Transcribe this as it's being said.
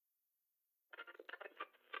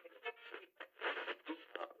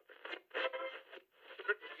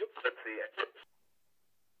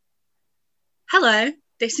Hello,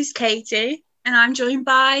 this is Katie, and I'm joined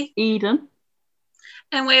by, Eden.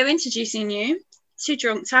 and we're introducing you to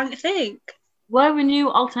Drunk Tank Think. We're a new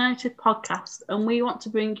alternative podcast, and we want to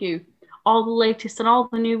bring you all the latest and all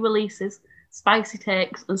the new releases, spicy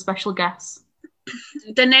takes, and special guests.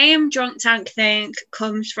 The name Drunk Tank Think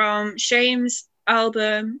comes from Shame's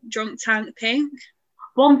album Drunk Tank Pink.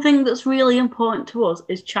 One thing that's really important to us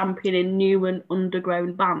is championing new and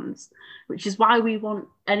underground bands, which is why we want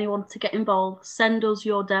anyone to get involved. Send us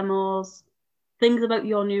your demos, things about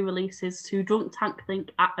your new releases to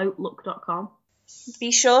drunktankthink@outlook.com.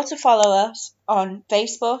 Be sure to follow us on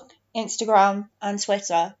Facebook, Instagram, and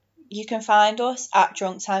Twitter. You can find us at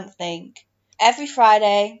Drunk Tank Think. Every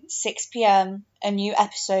Friday, 6 p.m, a new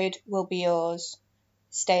episode will be yours.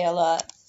 Stay alert.